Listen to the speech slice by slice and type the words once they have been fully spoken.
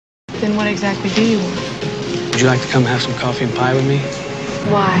Then what exactly do you want? Would you like to come have some coffee and pie with me?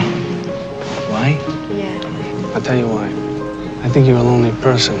 Why? Why? Yeah. I'll tell you why. I think you're a lonely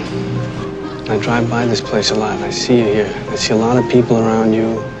person. I drive by this place a lot, and I see you here. I see a lot of people around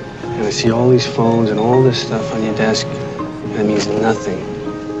you, and I see all these phones and all this stuff on your desk, and it means nothing.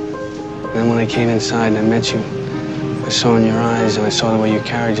 And then when I came inside and I met you, I saw in your eyes and I saw the way you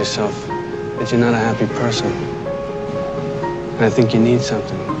carried yourself that you're not a happy person. And I think you need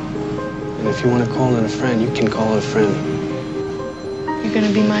something. And if you want to call it a friend, you can call it a friend. You're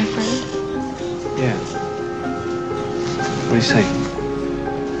gonna be my friend? Yeah. What do you say?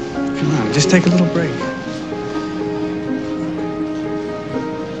 Come on, just take a little break.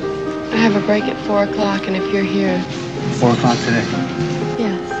 I have a break at 4 o'clock, and if you're here... 4 o'clock today?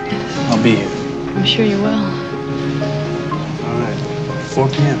 Yes. I'll be here. I'm sure you will. All right. 4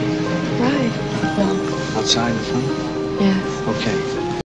 p.m. Right. Well... Outside in front? Yeah.